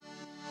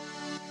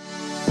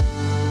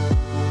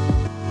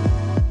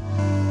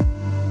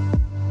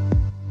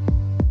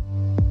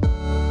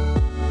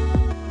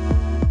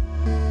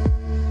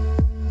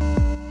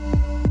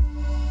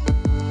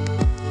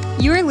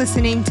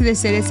listening to the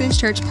Citizens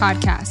Church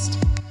podcast.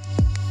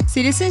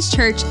 Citizens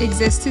Church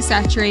exists to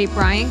saturate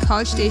Bryan,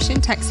 College Station,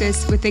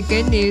 Texas with the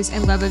good news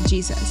and love of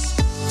Jesus.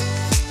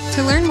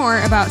 To learn more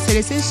about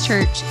Citizens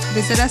Church,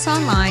 visit us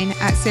online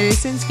at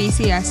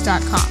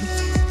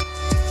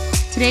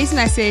citizensbcs.com. Today's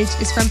message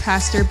is from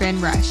Pastor Ben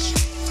Rush.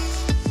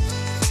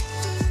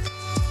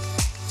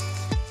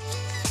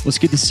 Well, it's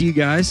good to see you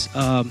guys.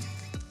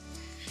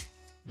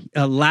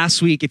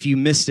 Last week, if you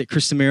missed it,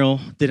 Krista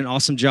Merrill did an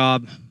awesome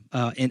job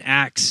in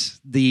Acts.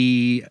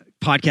 The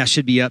podcast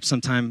should be up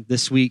sometime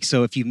this week,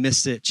 so if you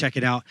missed it, check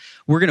it out.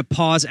 We're going to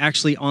pause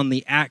actually on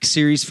the Acts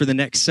series for the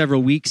next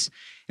several weeks,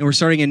 and we're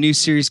starting a new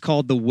series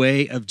called The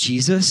Way of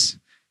Jesus.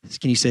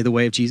 Can you say The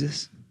Way of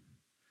Jesus?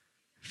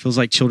 Feels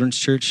like children's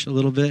church a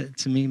little bit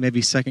to me,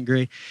 maybe second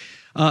grade.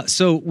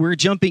 So we're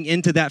jumping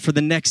into that for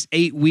the next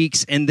 8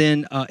 weeks, and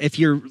then if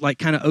you're like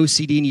kind of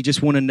OCD and you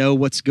just want to know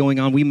what's going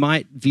on, we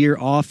might veer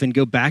off and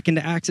go back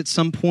into Acts at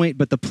some point,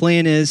 but the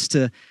plan is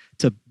to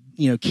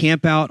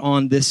camp out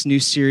on this new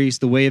series,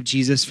 The Way of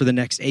Jesus, for the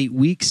next 8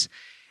 weeks,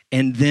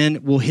 and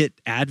then we'll hit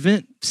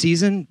Advent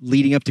season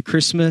leading up to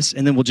Christmas,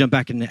 and then we'll jump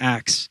back into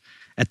Acts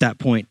at that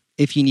point,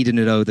 if you need to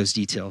know those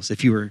details,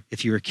 if you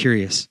were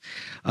curious.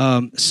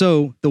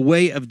 So the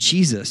way of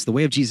Jesus.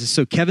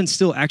 So Kevin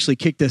Still actually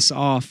kicked us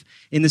off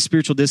in the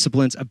spiritual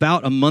disciplines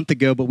about a month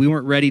ago, but we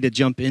weren't ready to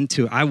jump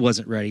into it. I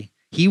wasn't ready.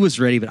 He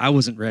was ready, but I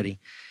wasn't ready.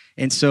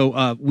 And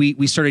so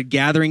we started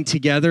gathering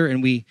together,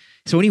 and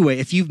so anyway,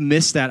 if you've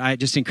missed that, I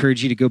just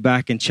encourage you to go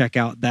back and check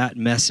out that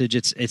message.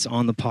 It's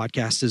on the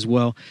podcast as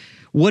well.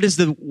 What does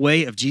the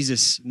way of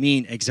Jesus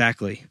mean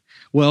exactly?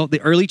 Well, the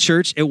early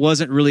church, it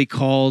wasn't really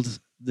called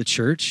the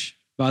church,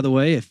 by the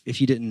way, if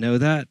you didn't know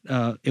that.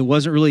 It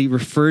wasn't really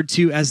referred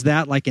to as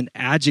that, like an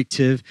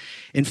adjective.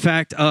 In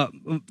fact,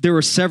 there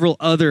were several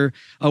other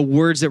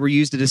words that were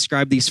used to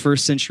describe these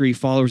first century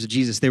followers of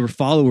Jesus. They were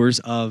followers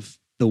of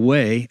the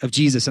way of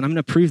Jesus, and I'm going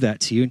to prove that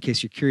to you in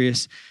case you're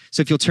curious.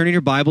 So if you'll turn in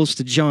your Bibles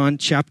to John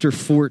chapter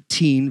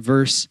 14,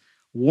 verse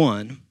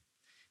 1, and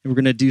we're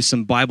going to do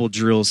some Bible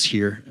drills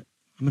here.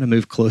 I'm going to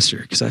move closer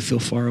because I feel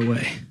far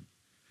away.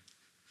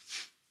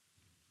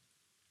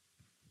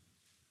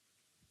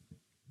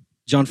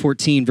 John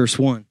 14, verse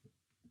 1.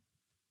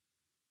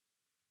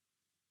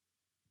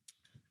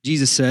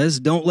 Jesus says,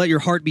 "Don't let your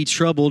heart be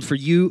troubled, for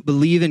you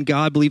believe in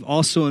God, believe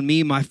also in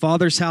me. My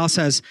Father's house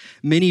has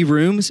many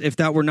rooms. If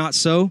that were not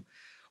so,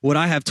 would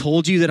I have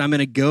told you that I'm going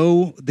to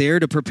go there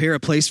to prepare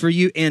a place for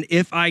you? And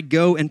if I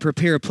go and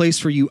prepare a place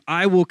for you,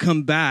 I will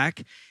come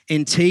back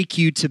and take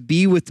you to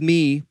be with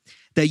me,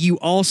 that you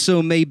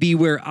also may be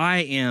where I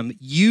am.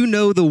 You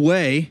know the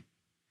way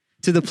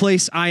to the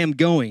place I am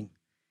going."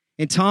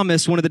 And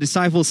Thomas, one of the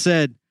disciples,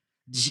 said,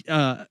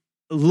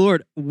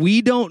 "Lord,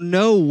 we don't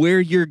know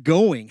where you're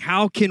going.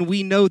 How can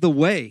we know the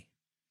way?"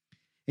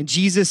 And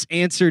Jesus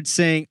answered,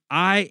 saying,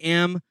 "I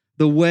am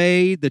the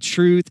way, the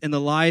truth, and the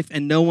life,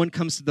 and no one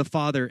comes to the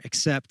Father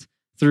except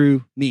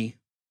through me."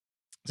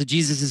 So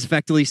Jesus is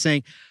effectively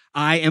saying,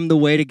 I am the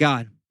way to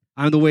God.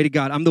 I'm the way to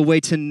God. I'm the way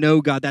to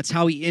know God. That's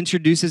how he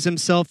introduces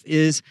himself,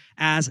 is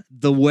as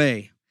the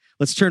way.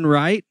 Let's turn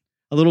right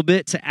a little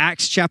bit to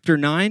Acts chapter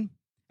 9.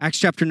 Acts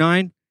chapter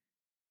 9,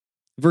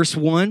 verse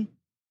 1.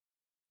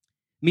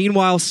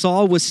 "Meanwhile,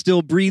 Saul was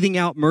still breathing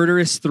out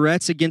murderous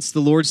threats against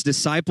the Lord's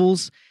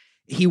disciples.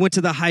 He went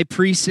to the high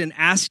priest and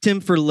asked him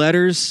for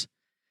letters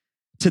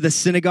to the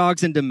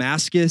synagogues in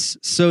Damascus,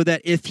 so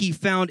that if he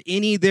found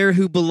any there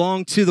who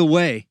belonged to the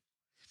way,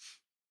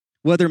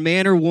 whether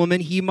man or woman,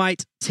 he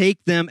might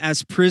take them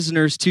as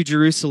prisoners to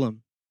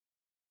Jerusalem."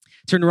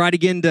 Turn right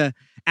again to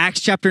Acts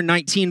chapter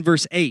 19,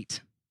 verse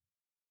 8.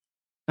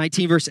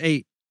 19, verse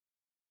 8.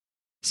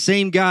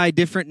 Same guy,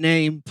 different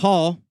name,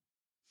 Paul.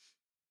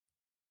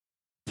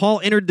 Paul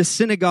entered the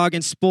synagogue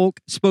and spoke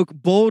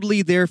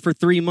boldly there for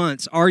 3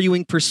 months,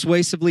 arguing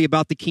persuasively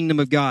about the kingdom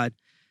of God.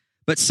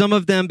 But some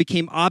of them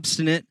became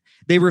obstinate.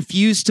 They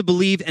refused to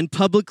believe and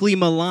publicly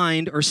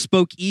maligned or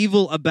spoke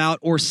evil about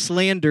or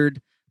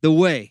slandered the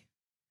way.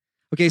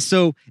 Okay,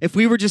 so if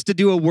we were just to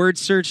do a word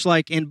search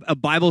like in a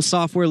Bible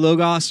software,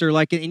 Logos, or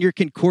like in your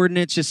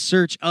concordance, just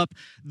search up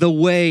the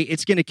way,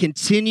 it's going to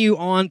continue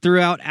on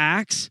throughout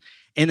Acts,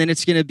 and then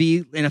it's going to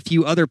be in a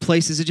few other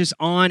places. It's just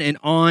on and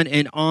on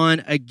and on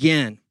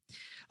again.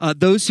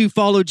 Those who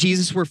followed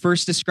Jesus were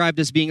first described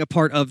as being a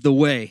part of the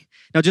way.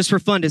 Now, just for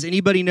fun, does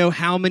anybody know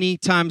how many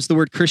times the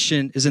word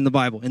Christian is in the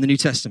Bible, in the New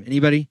Testament?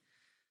 Anybody?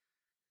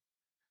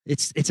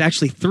 It's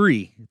actually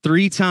three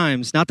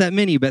times. Not that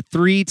many, but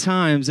 3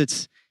 times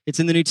it's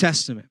in the New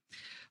Testament.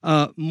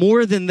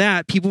 More than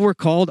that, people were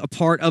called a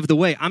part of the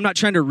way. I'm not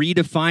trying to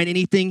redefine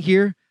anything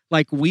here.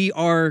 Like, we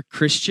are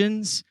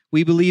Christians.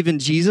 We believe in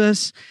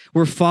Jesus.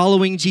 We're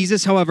following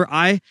Jesus. However,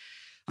 I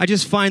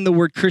just find the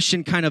word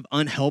Christian kind of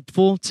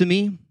unhelpful to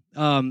me.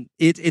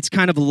 It's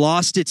kind of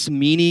lost its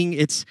meaning.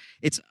 It's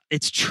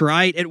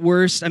trite at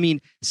worst. I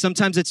mean,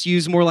 sometimes it's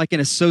used more like in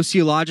a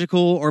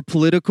sociological or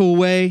political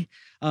way.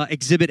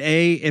 Exhibit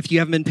A, if you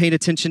haven't been paying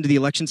attention to the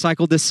election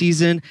cycle this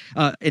season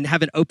and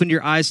haven't opened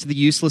your eyes to the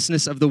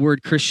uselessness of the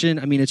word Christian,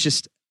 I mean, it's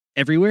just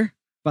everywhere,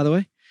 by the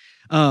way.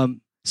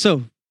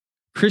 So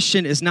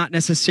Christian is not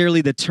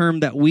necessarily the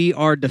term that we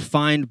are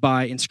defined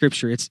by in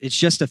Scripture. It's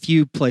just a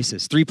few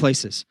places, 3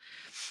 places.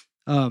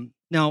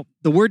 Now,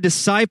 the word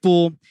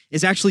disciple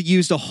is actually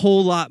used a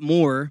whole lot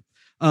more.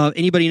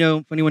 Anybody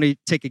know, anyone to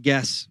take a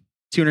guess?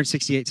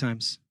 268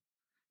 times.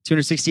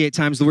 268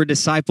 times the word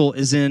disciple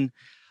is in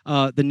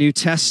the New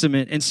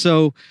Testament. And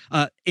so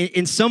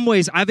in some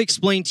ways, I've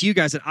explained to you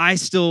guys that I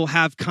still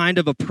have kind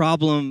of a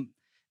problem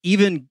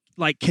even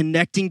like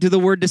connecting to the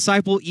word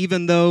disciple,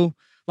 even though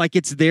like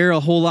it's there a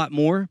whole lot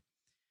more,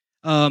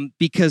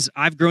 because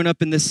I've grown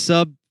up in this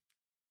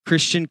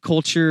sub-Christian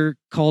culture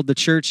called the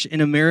church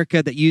in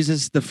America that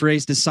uses the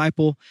phrase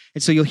disciple.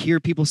 And so you'll hear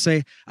people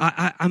say,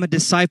 I'm a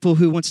disciple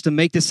who wants to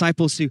make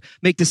disciples who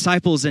make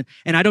disciples. And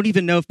I don't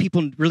even know if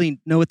people really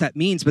know what that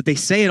means, but they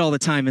say it all the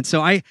time. And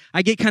so I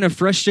get kind of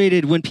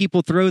frustrated when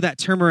people throw that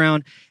term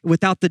around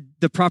without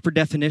the proper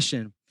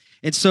definition.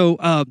 And so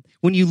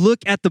when you look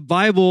at the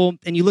Bible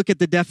and you look at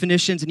the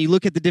definitions and you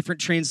look at the different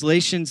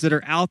translations that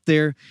are out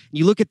there, and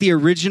you look at the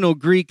original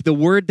Greek, the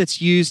word that's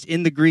used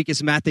in the Greek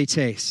is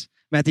mathetes.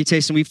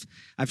 Mathetes, and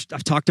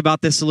I've talked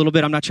about this a little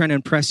bit. I'm not trying to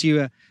impress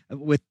you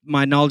with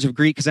my knowledge of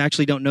Greek because I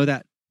actually don't know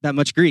that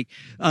much Greek.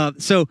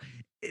 So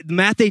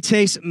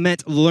mathetes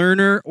meant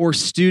learner or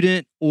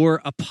student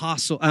or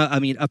apprentice.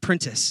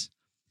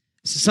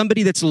 So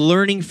somebody that's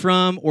learning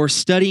from or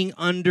studying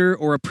under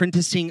or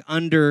apprenticing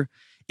under.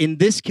 In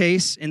this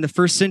case, in the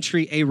first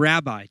century, a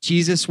rabbi.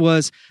 Jesus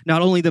was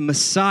not only the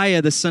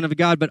Messiah, the Son of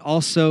God, but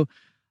also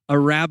a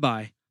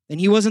rabbi. And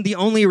he wasn't the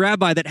only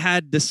rabbi that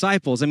had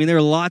disciples. I mean, there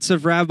are lots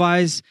of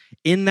rabbis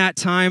in that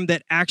time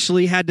that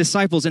actually had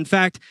disciples. In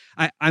fact,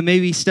 I may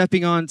be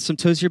stepping on some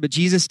toes here, but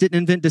Jesus didn't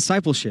invent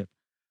discipleship.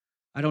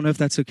 I don't know if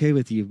that's okay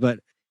with you,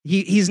 but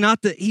he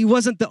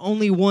wasn't the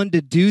only one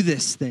to do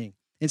this thing.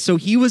 And so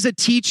he was a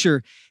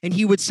teacher, and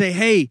he would say,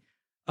 hey,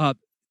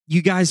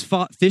 you guys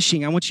fought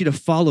fishing. I want you to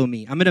follow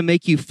me. I'm going to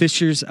make you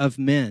fishers of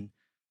men.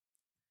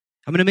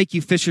 I'm going to make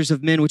you fishers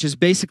of men, which is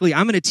basically,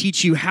 I'm going to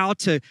teach you how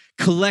to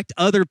collect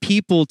other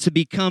people to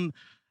become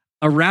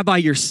a rabbi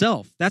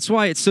yourself. That's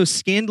why it's so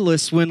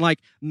scandalous when like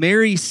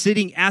Mary's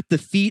sitting at the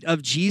feet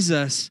of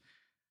Jesus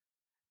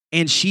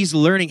and she's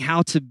learning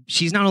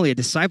she's not only a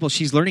disciple,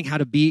 she's learning how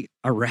to be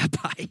a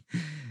rabbi.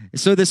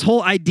 So this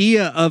whole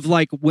idea of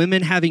like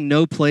women having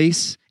no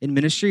place in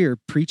ministry or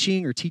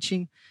preaching or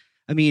teaching,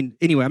 I mean,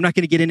 anyway, I'm not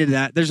going to get into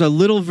that. There's a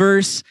little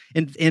verse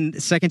in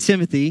 2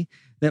 Timothy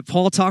that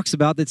Paul talks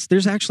about.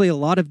 There's actually a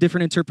lot of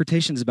different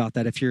interpretations about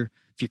that if you're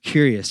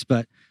curious,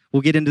 but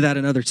we'll get into that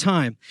another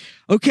time.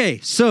 Okay,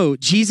 so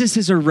Jesus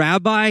is a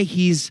rabbi.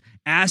 He's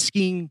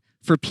asking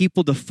for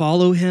people to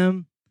follow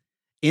him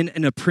in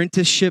an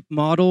apprenticeship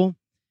model,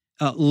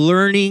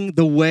 learning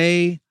the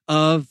way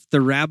of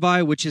the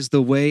rabbi, which is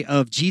the way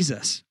of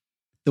Jesus.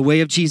 The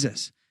way of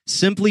Jesus.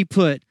 Simply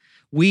put,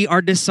 we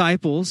are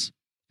disciples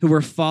who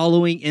are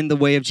following in the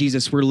way of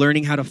Jesus. We're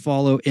learning how to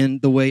follow in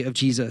the way of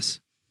Jesus.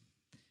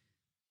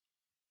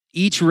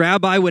 Each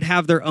rabbi would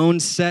have their own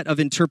set of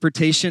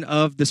interpretation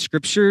of the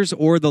scriptures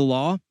or the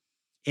law,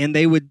 and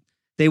they would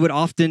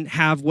often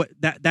have what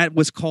that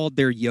was called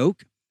their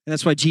yoke. And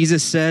that's why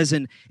Jesus says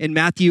in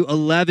Matthew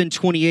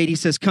 11:28, he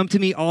says, "Come to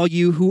me, all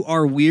you who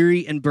are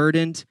weary and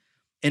burdened,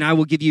 and I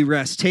will give you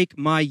rest. Take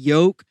my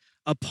yoke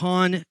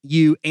upon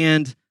you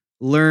and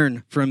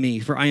learn from me,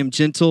 for I am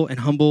gentle and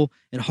humble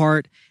in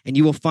heart, and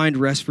you will find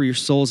rest for your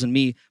souls in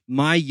me.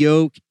 My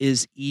yoke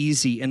is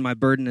easy and my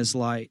burden is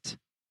light."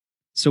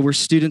 So we're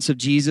students of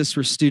Jesus.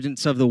 We're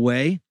students of the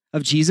way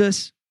of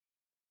Jesus.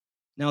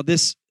 Now,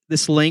 this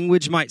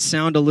language might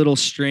sound a little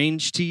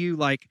strange to you,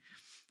 like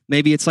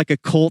maybe it's like a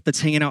cult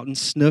that's hanging out in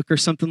Snook or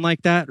something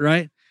like that,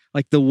 right?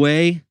 Like the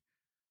way.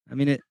 I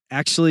mean,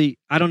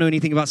 I don't know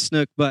anything about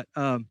Snook, but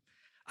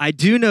I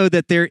do know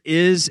that there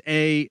is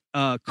a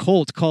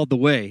cult called the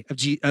Way of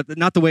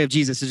not the Way of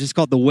Jesus. It's just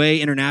called the Way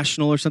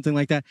International or something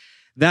like that.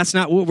 That's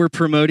not what we're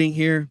promoting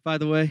here, by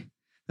the way.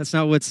 That's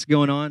not what's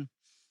going on.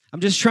 I'm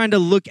just trying to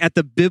look at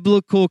the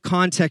biblical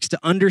context to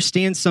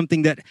understand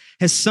something that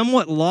has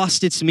somewhat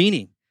lost its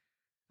meaning.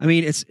 I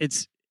mean,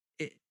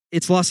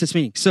 it's lost its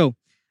meaning. So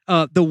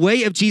the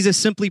way of Jesus,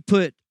 simply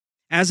put,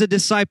 as a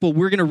disciple,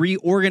 we're going to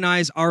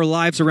reorganize our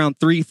lives around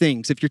 3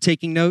 things. If you're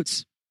taking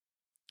notes,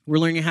 we're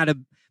learning how to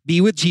be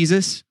with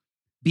Jesus,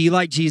 be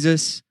like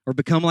Jesus, or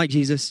become like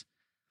Jesus,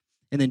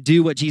 and then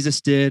do what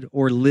Jesus did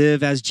or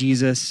live as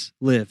Jesus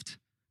lived.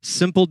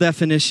 Simple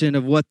definition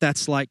of what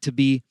that's like to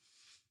be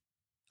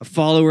a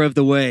follower of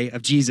the way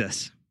of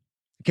Jesus.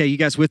 Okay, you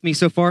guys with me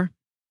so far?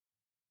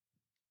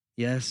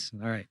 Yes?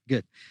 All right,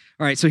 good.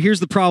 All right, so here's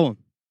the problem.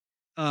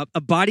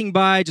 Abiding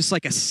by just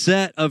like a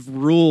set of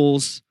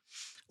rules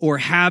or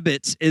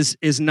habits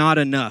is not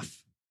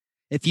enough.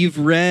 If you've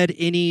read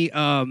any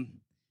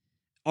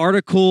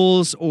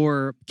articles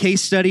or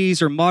case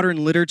studies or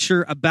modern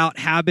literature about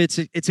habits,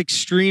 it's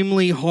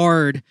extremely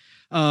hard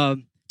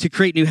to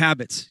create new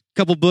habits. A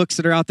couple books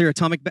that are out there,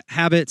 Atomic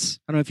Habits.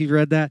 I don't know if you've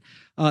read that.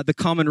 The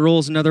Common Rule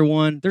is another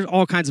one. There's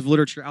all kinds of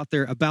literature out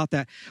there about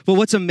that. But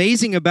what's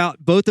amazing about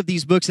both of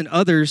these books and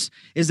others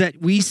is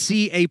that we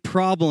see a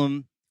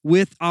problem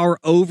with our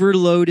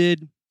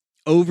overloaded,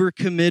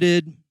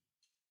 overcommitted,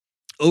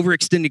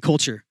 overextended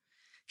culture.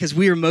 Because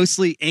we are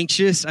mostly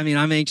anxious. I mean,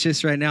 I'm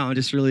anxious right now. I'm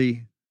just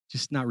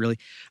not really.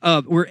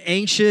 We're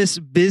anxious,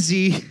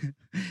 busy,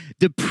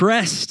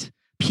 depressed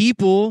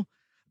people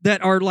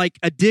that are like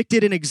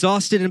addicted and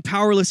exhausted and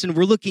powerless, and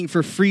we're looking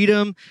for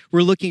freedom.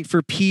 We're looking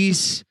for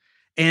peace.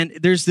 And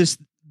there's this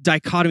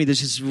dichotomy that's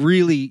just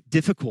really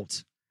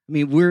difficult. I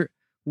mean,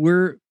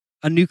 we're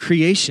a new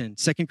creation,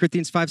 2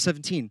 Corinthians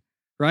 5:17,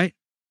 right?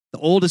 The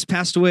old has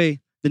passed away,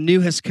 the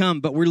new has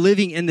come, but we're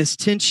living in this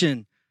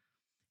tension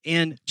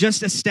and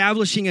just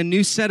establishing a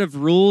new set of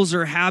rules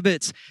or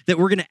habits that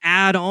we're going to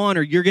add on,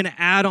 or you're going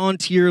to add on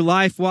to your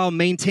life while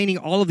maintaining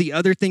all of the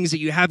other things that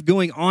you have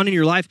going on in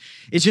your life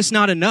is just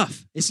not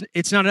enough.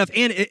 It's not enough,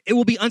 and it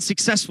will be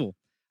unsuccessful.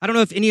 I don't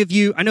know if any of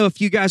you, I know a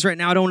few guys right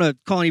now, I don't want to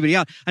call anybody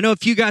out. I know a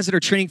few guys that are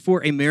training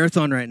for a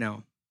marathon right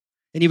now.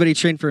 Anybody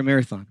train for a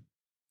marathon?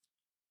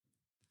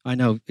 I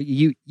know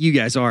you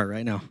guys are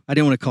right now. I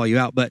didn't want to call you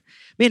out, but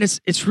man,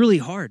 it's really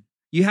hard.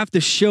 You have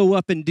to show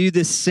up and do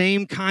this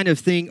same kind of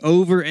thing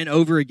over and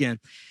over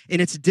again.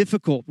 And it's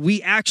difficult.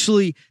 We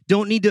actually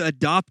don't need to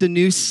adopt a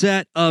new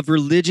set of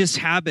religious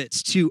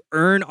habits to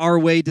earn our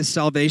way to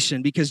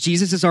salvation because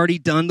Jesus has already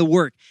done the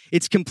work.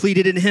 It's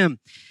completed in him.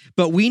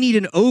 But we need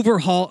an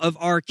overhaul of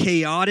our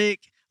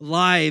chaotic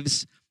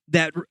lives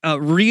that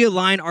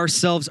realign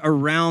ourselves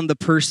around the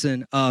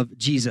person of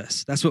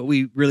Jesus. That's what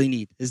we really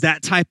need, is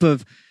that type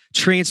of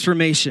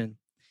transformation.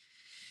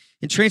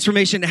 And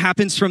transformation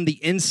happens from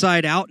the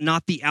inside out,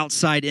 not the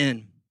outside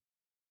in.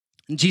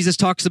 And Jesus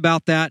talks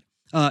about that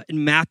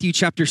in Matthew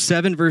chapter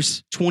 7,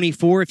 verse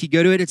 24. If you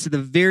go to it, it's at the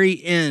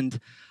very end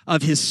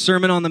of his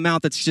Sermon on the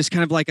Mount. That's just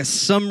kind of like a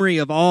summary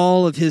of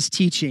all of his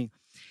teaching.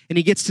 And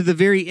he gets to the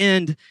very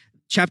end,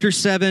 chapter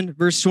 7,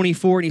 verse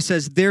 24, and he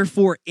says,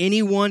 "Therefore,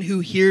 anyone who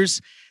hears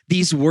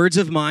these words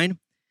of mine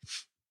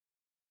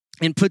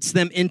and puts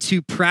them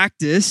into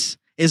practice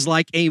is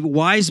like a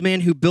wise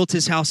man who built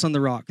his house on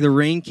the rock. The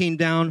rain came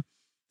down,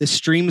 the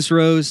streams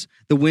rose,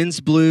 the winds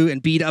blew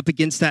and beat up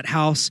against that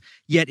house,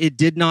 yet it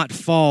did not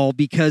fall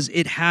because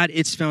it had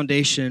its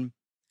foundation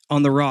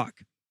on the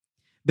rock.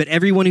 But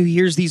everyone who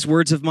hears these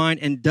words of mine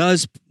and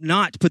does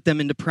not put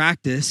them into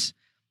practice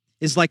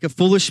is like a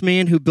foolish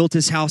man who built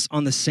his house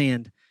on the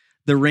sand.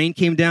 The rain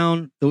came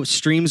down, the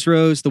streams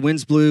rose, the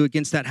winds blew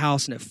against that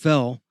house, and it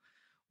fell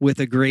with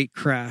a great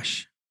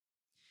crash."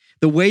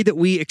 The way that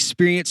we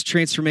experience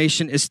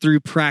transformation is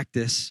through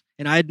practice.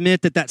 And I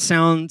admit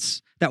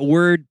that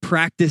word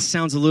practice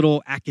sounds a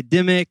little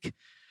academic.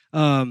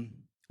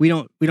 We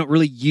don't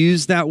really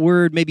use that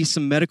word. Maybe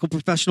some medical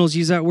professionals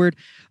use that word.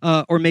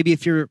 Or maybe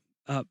if you're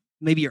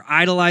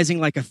idolizing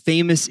like a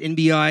famous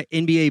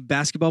NBA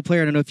basketball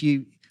player. I don't know if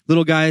you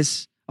little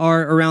guys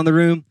are around the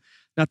room.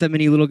 Not that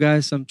many little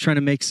guys. I'm trying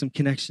to make some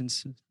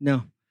connections.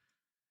 No.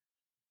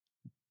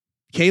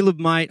 Caleb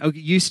might. Okay,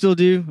 you still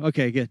do?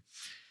 Okay, good.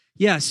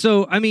 Yeah,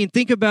 so, I mean,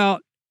 think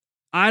about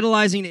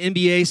idolizing an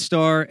NBA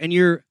star, and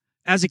you're,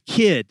 as a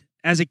kid,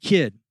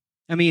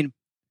 I mean,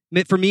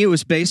 for me, it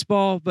was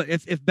baseball, but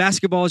if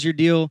basketball is your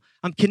deal,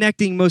 I'm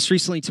connecting most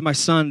recently to my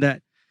son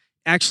that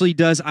actually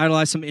does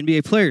idolize some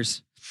NBA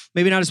players.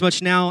 Maybe not as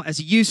much now as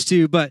he used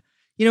to, but,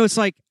 you know, it's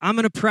like, I'm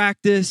going to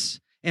practice,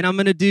 and I'm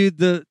going to do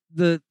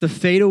the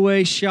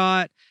fadeaway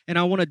shot, and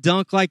I want to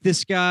dunk like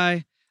this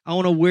guy. I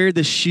want to wear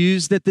the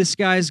shoes that this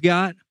guy's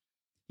got.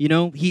 You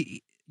know,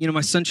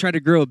 my son tried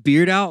to grow a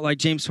beard out like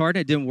James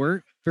Harden. It didn't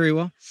work very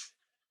well.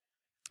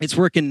 It's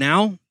working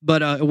now,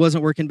 but it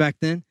wasn't working back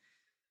then.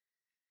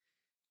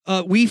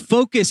 We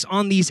focus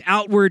on these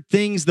outward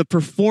things, the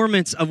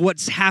performance of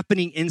what's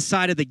happening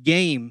inside of the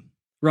game,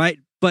 right?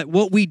 But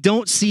what we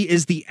don't see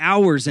is the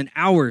hours and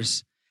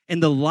hours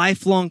and the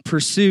lifelong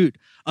pursuit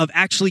of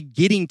actually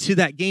getting to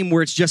that game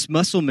where it's just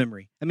muscle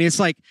memory. I mean, it's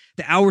like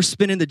the hours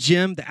spent in the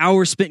gym, the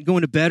hours spent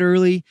going to bed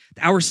early,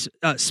 the hours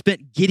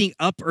spent getting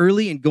up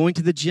early and going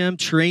to the gym,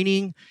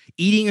 training,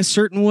 eating a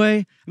certain way.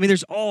 I mean,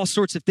 there's all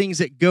sorts of things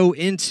that go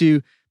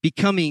into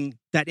becoming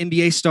that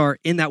NBA star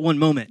in that one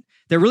moment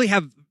that really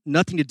have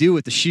nothing to do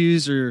with the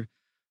shoes or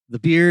the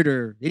beard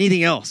or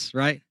anything else,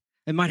 right?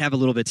 It might have a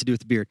little bit to do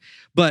with the beard.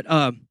 But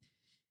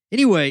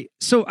anyway,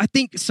 so I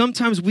think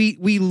sometimes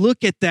we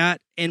look at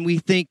that and we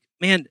think,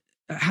 man,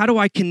 how do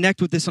I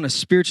connect with this on a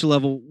spiritual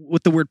level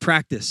with the word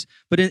practice?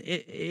 But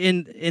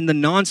in the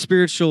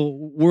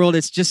non-spiritual world,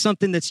 it's just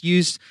something that's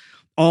used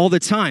all the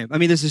time. I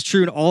mean, this is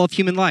true in all of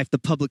human life. The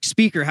public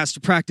speaker has to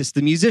practice.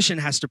 The musician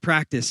has to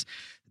practice.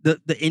 The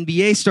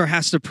NBA star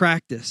has to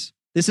practice.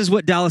 This is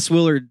what Dallas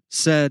Willard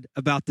said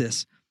about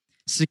this.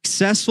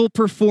 Successful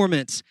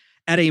performance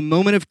at a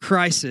moment of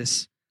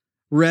crisis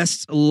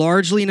rests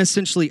largely and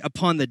essentially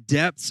upon the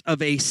depths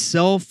of a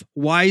self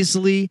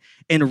wisely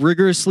and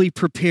rigorously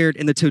prepared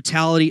in the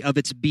totality of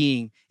its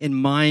being in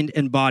mind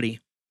and body.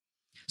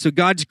 So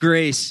God's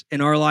grace in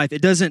our life,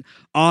 it doesn't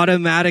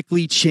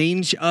automatically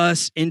change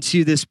us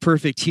into this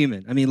perfect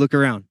human. I mean, look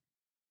around.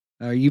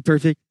 Are you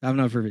perfect? I'm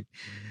not perfect.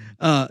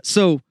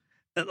 So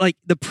like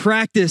the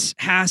practice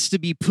has to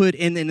be put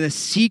in, and the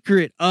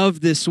secret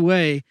of this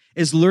way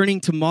is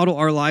learning to model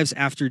our lives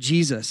after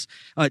Jesus.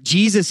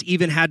 Jesus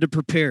even had to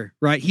prepare,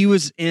 right? He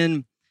was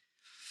not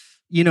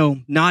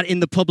in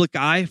the public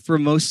eye for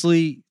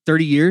mostly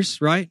 30 years,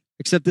 right?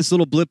 Except this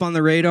little blip on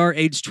the radar,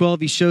 age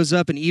 12, he shows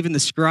up, and even the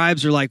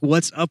scribes are like,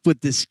 what's up with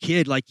this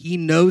kid? Like, he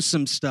knows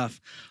some stuff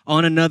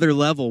on another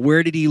level.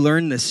 Where did he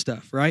learn this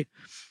stuff, right?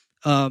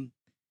 And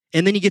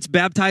then he gets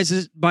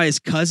baptized by his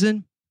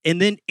cousin,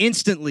 and then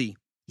instantly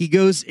he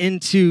goes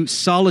into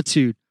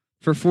solitude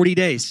for 40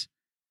 days,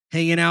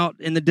 hanging out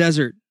in the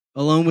desert,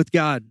 alone with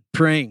God,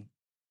 praying.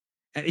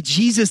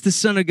 Jesus, the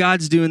Son of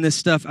God's doing this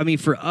stuff,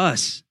 for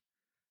us.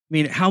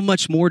 How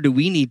much more do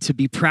we need to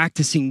be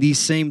practicing these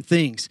same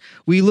things?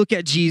 We look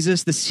at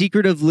Jesus, the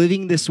secret of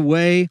living this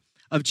way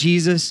of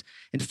Jesus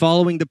and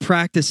following the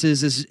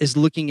practices is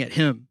looking at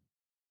him.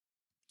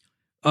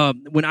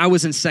 When I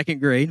was in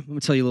second grade, I'm going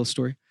to tell you a little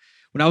story.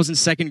 When I was in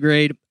second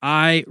grade,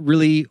 I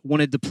really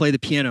wanted to play the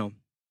piano.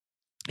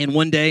 And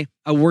one day,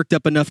 I worked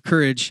up enough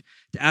courage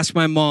to ask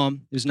my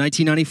mom. It was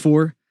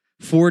 1994,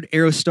 Ford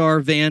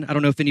Aerostar van. I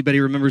don't know if anybody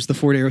remembers the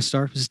Ford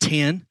Aerostar. It was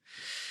tan.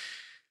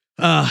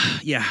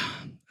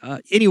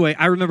 Anyway,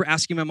 I remember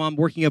asking my mom,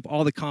 working up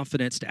all the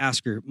confidence to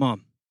ask her,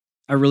 Mom,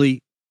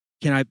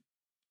 can I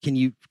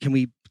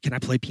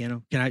play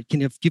piano? Can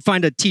you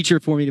find a teacher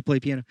for me to play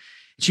piano?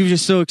 She was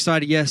just so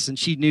excited, yes. And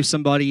she knew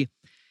somebody,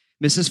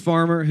 Mrs.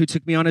 Farmer, who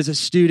took me on as a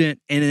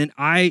student. And then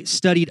I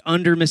studied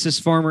under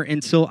Mrs. Farmer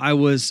until I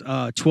was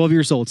 12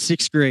 years old,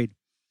 sixth grade.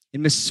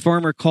 And Mrs.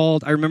 Farmer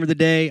called. I remember the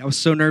day. I was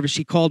so nervous.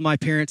 She called my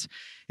parents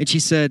and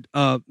she said,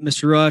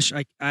 Mr. Rush,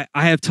 I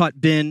have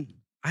taught Ben.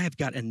 I have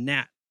got a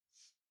gnat.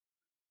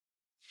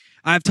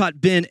 I've taught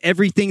Ben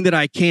everything that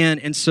I can,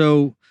 and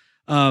so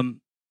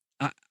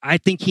I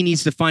think he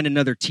needs to find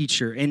another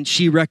teacher. And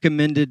she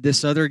recommended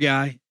this other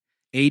guy,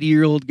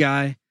 80-year-old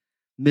guy,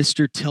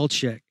 Mr.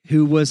 Telchek,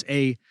 who was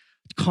a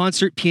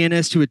concert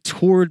pianist who had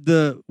toured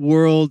the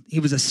world.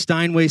 He was a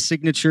Steinway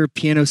signature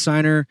piano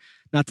signer.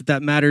 Not that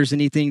that matters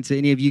anything to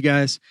any of you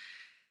guys.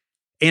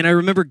 And I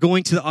remember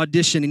going to the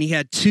audition, and he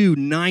had 2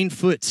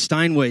 9-foot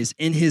Steinways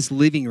in his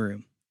living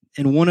room.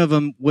 And one of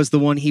them was the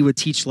one he would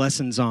teach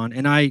lessons on.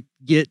 And I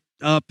get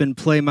up and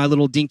play my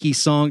little dinky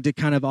song to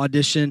kind of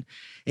audition.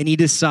 And he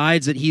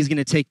decides that he's going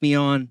to take me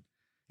on.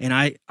 And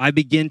I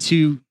begin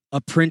to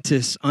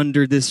apprentice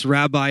under this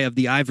rabbi of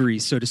the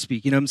ivories, so to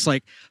speak. I'm just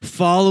like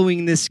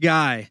following this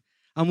guy.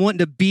 I'm wanting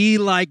to be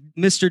like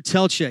Mr.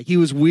 Telchek. He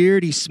was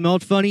weird. He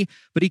smelled funny,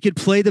 but he could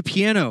play the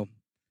piano,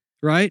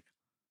 right?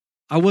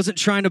 I wasn't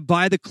trying to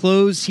buy the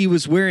clothes he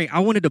was wearing. I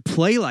wanted to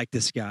play like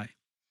this guy.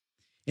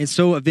 And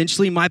so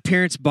eventually my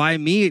parents buy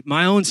me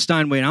my own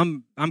Steinway,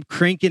 and I'm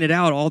cranking it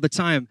out all the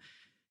time.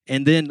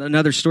 And then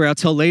another story I'll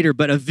tell later,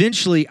 but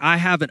eventually I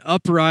have an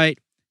upright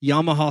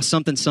Yamaha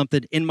something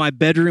in my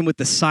bedroom with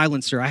the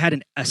silencer. I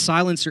had a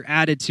silencer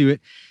added to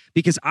it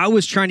because I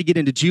was trying to get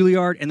into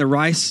Juilliard and the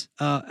Rice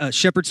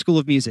Shepherd School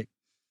of Music.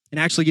 And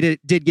actually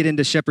did get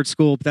into Shepherd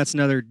School, but that's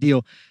another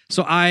deal.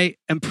 So I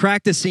am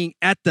practicing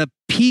at the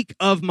peak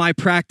of my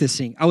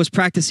practicing. I was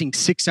practicing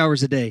 6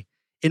 hours a day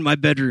in my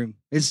bedroom.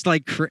 It's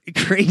like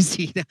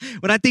crazy.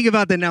 When I think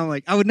about that now, I'm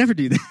like, I would never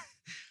do that.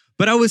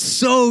 But I was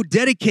so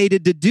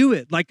dedicated to do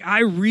it. Like,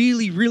 I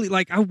really,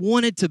 really, I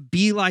wanted to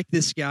be like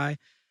this guy.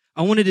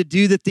 I wanted to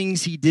do the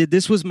things he did.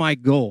 This was my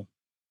goal.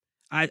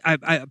 I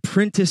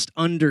apprenticed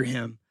under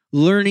him,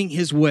 learning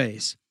his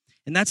ways.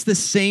 And that's the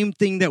same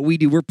thing that we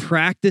do. We're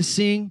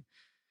practicing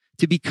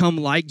to become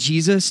like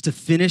Jesus, to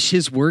finish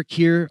his work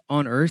here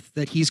on earth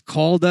that he's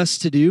called us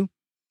to do.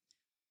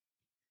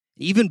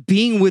 Even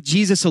being with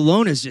Jesus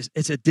alone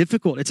it's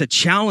a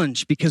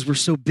challenge because we're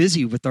so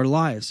busy with our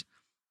lives.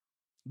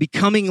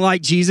 Becoming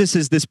like Jesus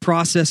is this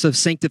process of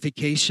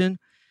sanctification.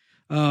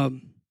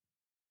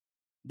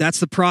 That's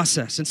the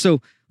process. And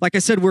so, like I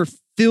said, we're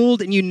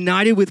filled and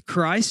united with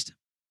Christ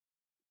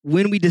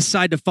when we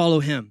decide to follow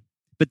him.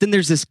 But then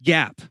there's this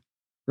gap,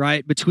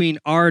 right, between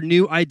our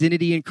new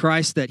identity in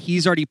Christ that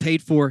he's already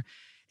paid for,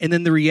 and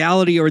then the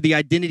reality or the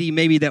identity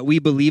maybe that we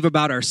believe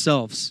about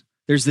ourselves.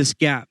 There's this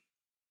gap.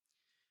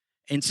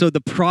 And so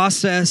the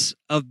process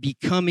of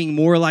becoming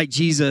more like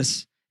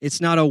Jesus,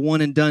 it's not a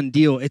one and done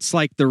deal. It's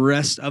like the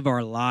rest of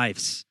our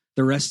lives,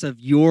 the rest of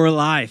your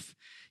life.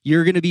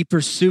 You're going to be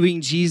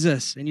pursuing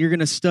Jesus, and you're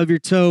going to stub your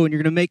toe, and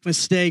you're going to make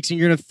mistakes, and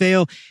you're going to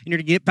fail, and you're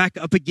going to get back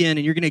up again,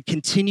 and you're going to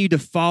continue to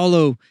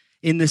follow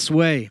in this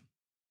way.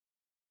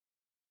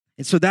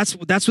 And so that's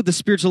what the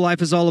spiritual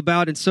life is all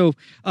about. And so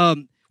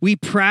we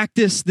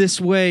practice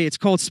this way. It's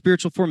called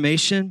spiritual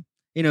formation,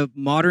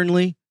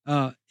 modernly.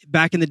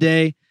 Back in the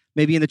day,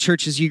 maybe in the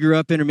churches you grew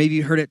up in, or maybe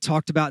you heard it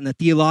talked about in the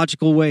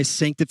theological way,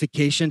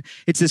 sanctification.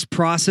 It's this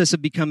process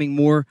of becoming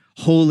more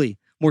holy,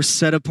 more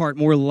set apart,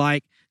 more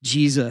like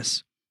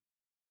Jesus.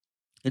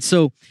 And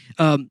so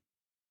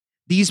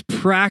these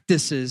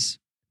practices,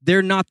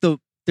 they're not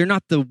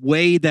the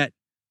way that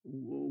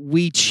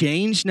we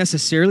change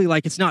necessarily.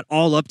 Like, it's not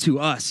all up to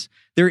us.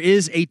 There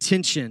is a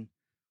tension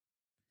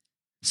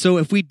So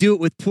if we do it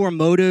with poor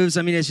motives,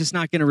 I mean, it's just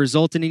not going to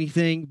result in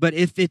anything. But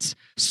if it's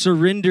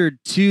surrendered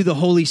to the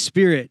Holy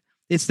Spirit,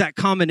 it's that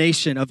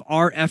combination of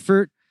our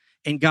effort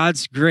and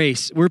God's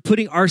grace. We're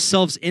putting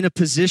ourselves in a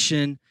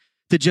position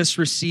to just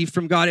receive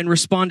from God and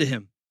respond to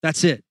him.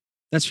 That's it.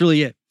 That's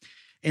really it.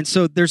 And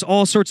so there's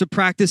all sorts of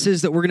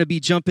practices that we're going to be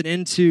jumping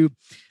into,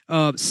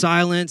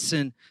 silence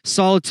and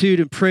solitude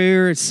and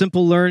prayer, and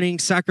simple learning,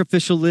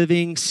 sacrificial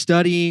living,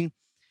 studying,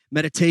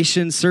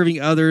 meditation,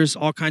 serving others,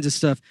 all kinds of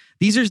stuff.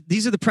 These are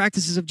the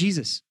practices of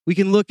Jesus. We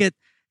can look at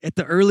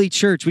the early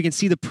church. We can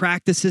see the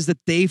practices that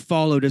they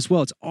followed as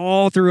well. It's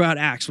all throughout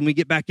Acts. When we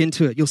get back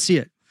into it, you'll see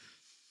it.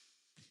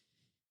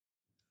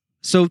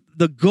 So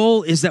the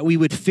goal is that we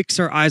would fix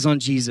our eyes on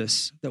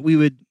Jesus, that we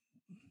would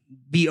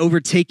be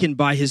overtaken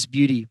by his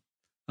beauty.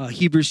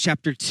 Hebrews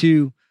chapter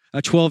 2,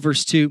 12,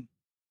 verse 2.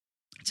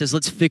 It says,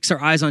 let's fix our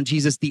eyes on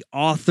Jesus, the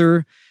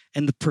author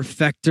and the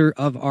perfecter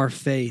of our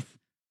faith.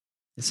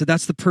 And so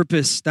that's the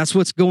purpose. That's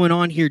what's going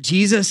on here.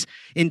 Jesus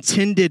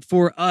intended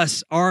for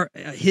us,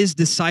 his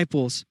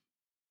disciples,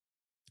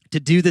 to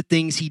do the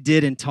things he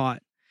did and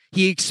taught.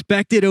 He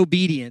expected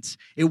obedience.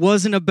 It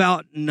wasn't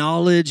about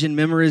knowledge and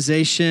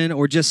memorization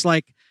or just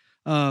like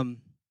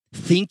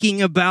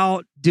thinking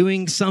about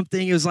doing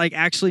something. It was like,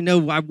 actually,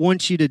 no, I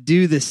want you to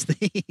do this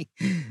thing.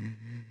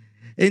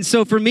 And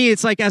so for me,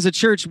 it's like, as a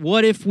church,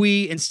 what if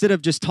we, instead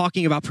of just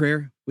talking about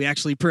prayer, we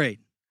actually prayed,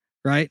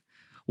 right?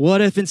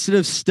 What if instead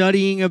of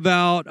studying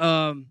about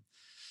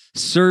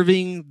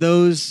serving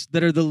those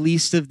that are the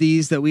least of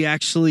these, that we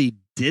actually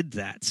did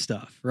that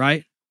stuff,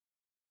 right?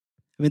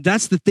 I mean,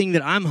 that's the thing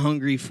that I'm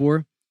hungry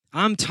for.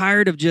 I'm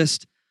tired of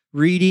just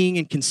reading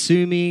and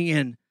consuming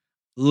and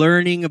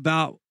learning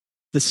about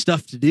the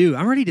stuff to do.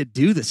 I'm ready to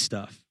do the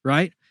stuff,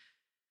 right?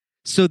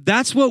 So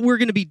that's what we're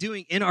going to be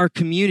doing in our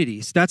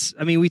communities.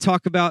 We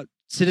talk about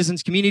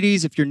citizens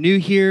communities. If you're new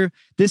here,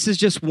 this is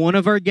just one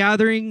of our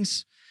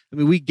gatherings. I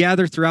mean, we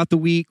gather throughout the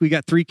week. We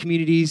got 3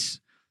 communities,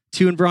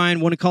 2 in Bryan,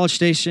 1 in College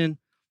Station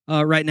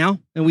right now.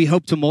 And we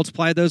hope to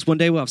multiply those. One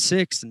day we'll have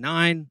 6,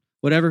 9,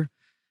 whatever,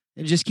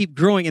 and just keep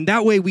growing. And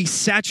that way we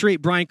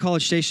saturate Bryan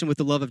College Station with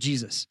the love of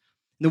Jesus.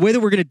 And the way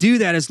that we're going to do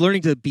that is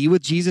learning to be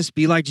with Jesus,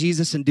 be like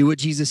Jesus, and do what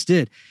Jesus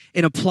did.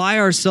 And apply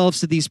ourselves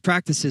to these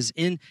practices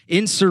in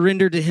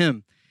surrender to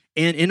him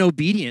and in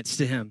obedience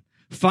to him.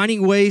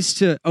 Finding ways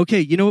to, okay,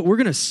 you know what? We're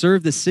going to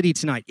serve the city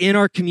tonight in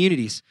our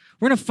communities.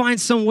 We're going to find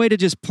some way to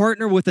just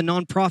partner with a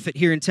nonprofit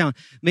here in town.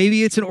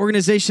 Maybe it's an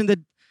organization that,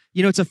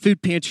 it's a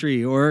food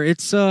pantry, or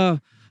it's a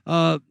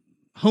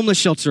homeless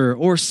shelter,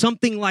 or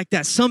something like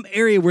that. Some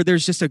area where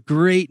there's just a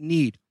great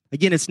need.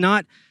 Again, it's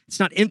not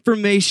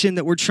information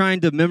that we're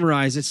trying to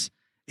memorize.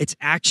 It's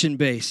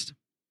action-based.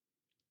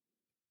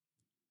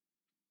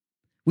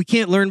 We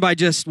can't learn by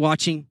just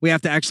watching. We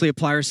have to actually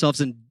apply ourselves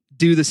and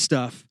do the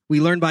stuff. We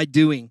learn by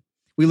doing.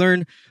 We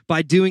learn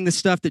by doing the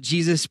stuff that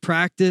Jesus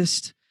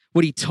practiced,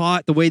 what he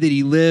taught, the way that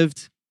he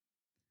lived.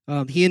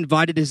 He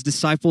invited his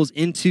disciples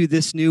into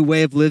this new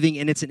way of living,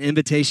 and it's an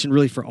invitation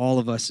really for all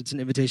of us. It's an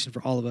invitation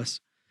for all of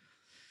us.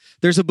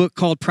 There's a book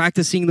called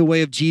Practicing the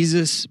Way of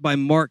Jesus by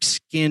Mark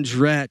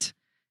Scandrette,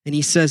 and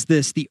he says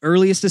this: the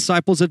earliest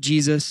disciples of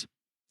Jesus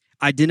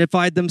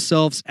identified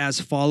themselves as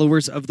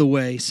followers of the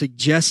way,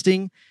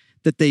 suggesting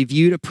that they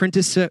viewed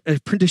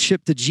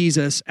apprenticeship to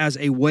Jesus as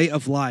a way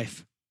of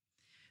life.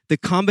 The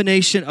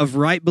combination of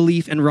right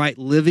belief and right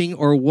living,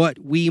 or what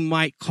we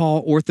might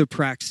call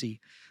orthopraxy.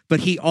 But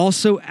he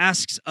also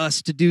asks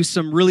us to do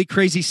some really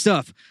crazy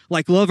stuff,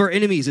 like love our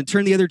enemies and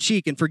turn the other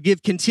cheek and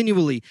forgive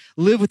continually,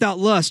 live without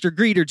lust or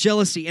greed or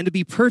jealousy, and to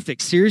be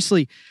perfect.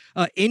 Seriously,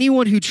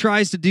 anyone who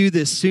tries to do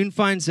this soon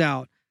finds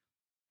out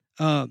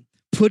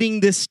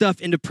putting this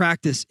stuff into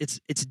practice,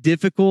 it's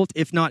difficult,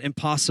 if not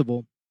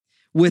impossible,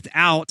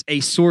 without a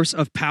source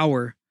of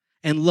power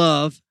and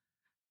love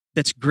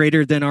that's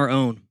greater than our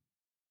own.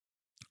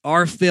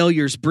 Our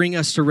failures bring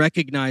us to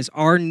recognize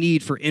our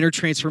need for inner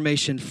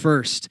transformation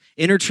first.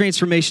 Inner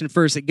transformation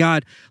first, that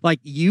God,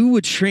 like, you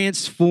would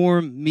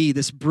transform me,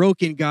 this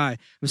broken guy.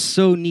 I'm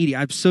so needy.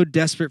 I'm so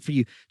desperate for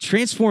you.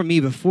 Transform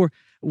me before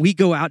we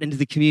go out into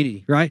the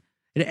community, right?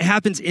 And it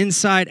happens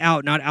inside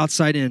out, not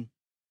outside in.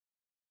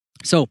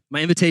 So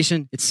my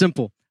invitation, it's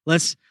simple.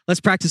 Let's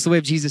practice the way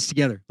of Jesus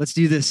together. Let's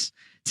do this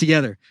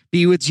together.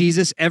 Be with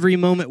Jesus every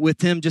moment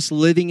with him, just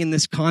living in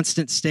this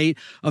constant state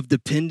of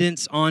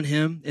dependence on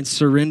him and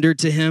surrender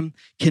to him,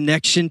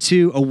 connection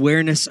to,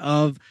 awareness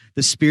of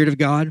the Spirit of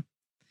God.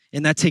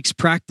 And that takes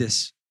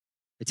practice.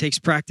 It takes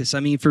practice. I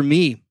mean, for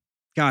me,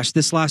 gosh,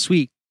 this last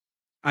week,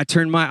 I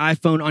turned my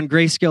iPhone on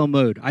grayscale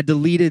mode. I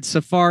deleted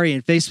Safari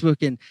and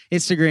Facebook and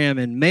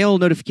Instagram and mail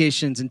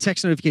notifications and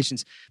text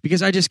notifications,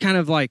 because I just kind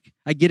of I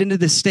get into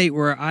this state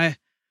where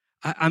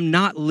I'm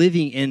not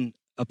living in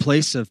a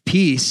place of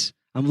peace.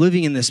 I'm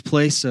living in this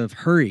place of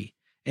hurry,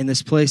 in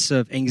this place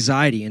of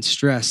anxiety and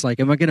stress. Like,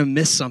 am I going to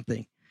miss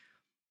something?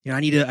 I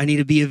need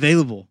to be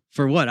available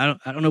for what? I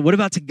don't know. What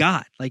about to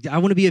God? Like, I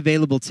want to be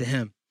available to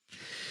him.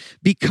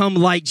 Become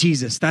like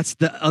Jesus. That's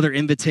the other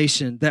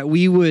invitation, that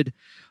we would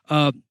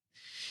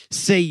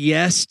say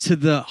yes to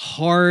the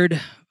hard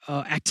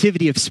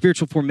activity of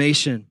spiritual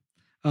formation.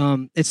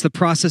 It's the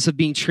process of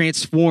being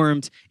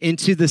transformed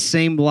into the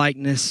same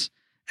likeness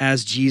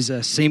as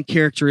Jesus, same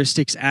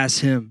characteristics as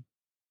him.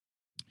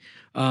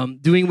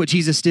 Doing what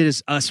Jesus did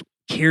is us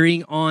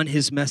carrying on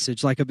his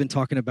message, like I've been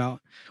talking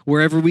about.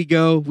 Wherever we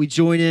go, we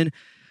join in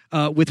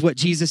with what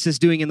Jesus is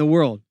doing in the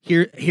world.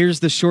 Here's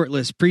the short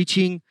list: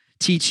 preaching,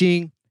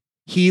 teaching,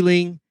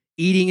 healing,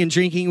 eating and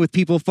drinking with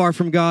people far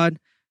from God,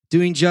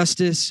 doing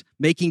justice,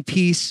 making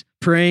peace,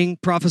 praying,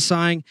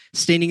 prophesying,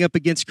 standing up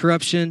against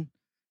corruption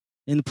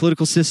in the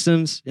political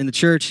systems, in the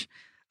church.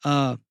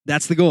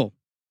 That's the goal.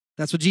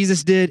 That's what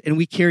Jesus did, and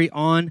we carry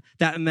on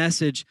that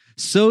message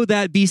so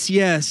that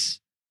BCS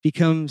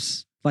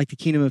becomes like the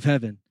kingdom of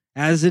heaven.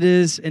 As it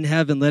is in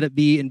heaven, let it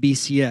be in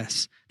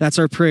BCS. That's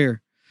our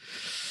prayer.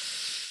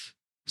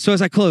 So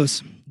as I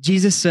close,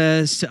 Jesus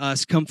says to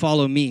us, come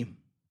follow me.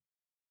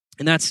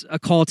 And that's a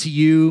call to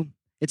you.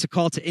 It's a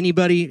call to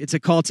anybody. It's a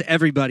call to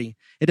everybody.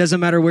 It doesn't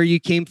matter where you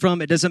came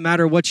from. It doesn't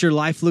matter what your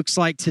life looks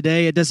like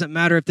today. It doesn't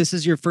matter if this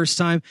is your first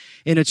time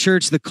in a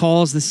church. The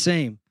call is the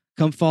same.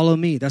 Come follow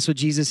me. That's what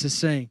Jesus is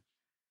saying.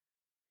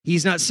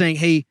 He's not saying,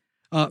 hey,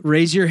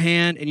 raise your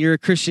hand and you're a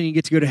Christian, you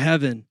get to go to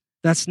heaven.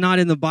 That's not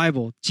in the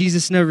Bible.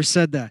 Jesus never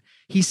said that.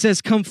 He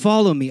says, come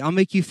follow me. I'll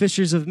make you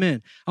fishers of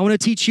men. I want to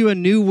teach you a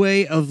new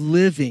way of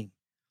living.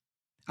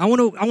 I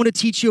want to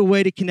teach you a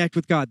way to connect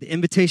with God. The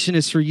invitation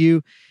is for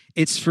you.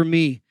 It's for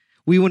me.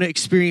 We want to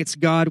experience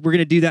God. We're going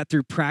to do that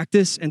through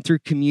practice and through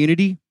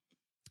community.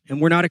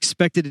 And we're not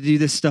expected to do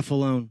this stuff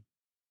alone.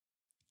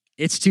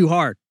 It's too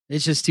hard.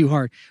 It's just too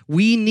hard.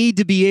 We need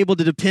to be able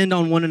to depend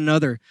on one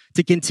another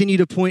to continue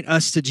to point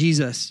us to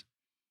Jesus.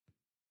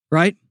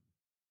 Right?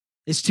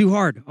 It's too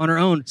hard on our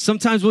own.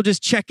 Sometimes we'll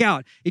just check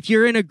out. If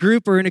you're in a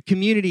group or in a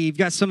community, you've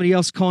got somebody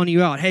else calling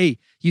you out. Hey,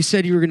 you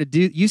said you were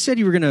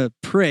going to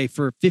pray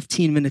for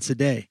 15 minutes a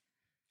day.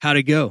 How'd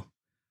it go?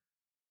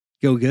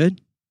 Go good?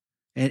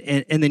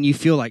 And then you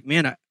feel like,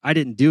 man, I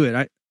didn't do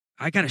it.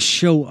 I got to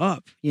show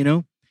up, you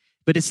know?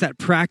 But it's that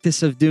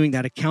practice of doing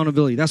that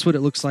accountability. That's what it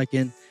looks like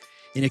in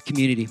a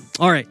community.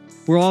 All right.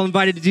 We're all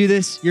invited to do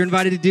this. You're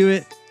invited to do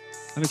it.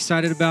 I'm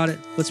excited about it.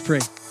 Let's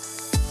pray.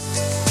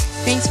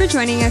 Thanks for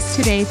joining us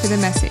today for the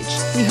message.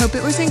 We hope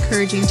it was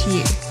encouraging to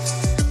you.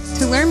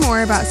 To learn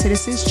more about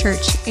Citizens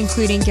Church,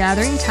 including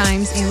gathering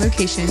times and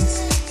locations,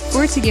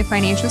 or to give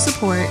financial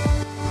support,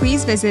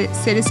 please visit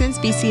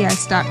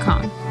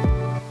citizensbcs.com.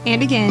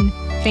 And again,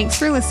 thanks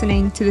for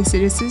listening to the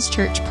Citizens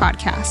Church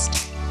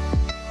podcast.